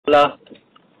Hello?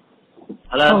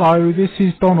 Hello? Hello, this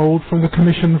is Donald from the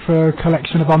Commission for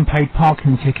Collection of Unpaid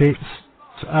Parking Tickets.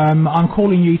 I'm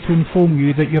calling you to inform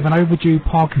you that you have an overdue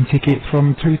parking ticket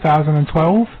from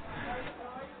 2012.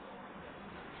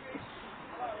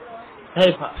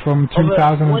 Hey, From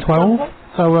what's 2012. up?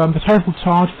 So the total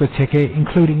charge for the ticket,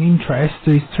 including interest,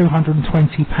 is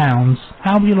 £220.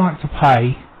 How would you like to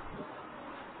pay?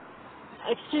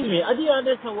 Excuse me, I didn't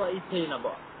understand what you're saying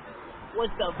about.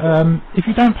 What's up for? If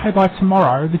you don't pay by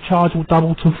tomorrow, the charge will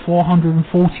double to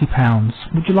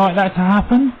 £440. Would you like that to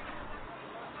happen?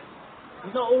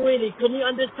 Not really. Can you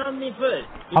understand me first?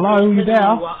 Before Hello, you you tell me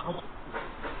there? what...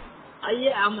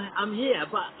 yeah, I'm here,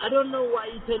 but I don't know what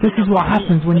you're This telling is what about me.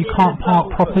 happens when Can you you can't understand park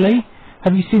me first? properly.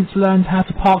 Have you since learned how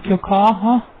to park your car,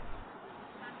 huh?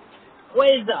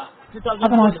 Where is that?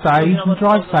 Have a 2012. nice You're talking day and about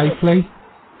drive 2012. safely.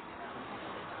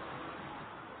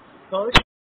 Sorry?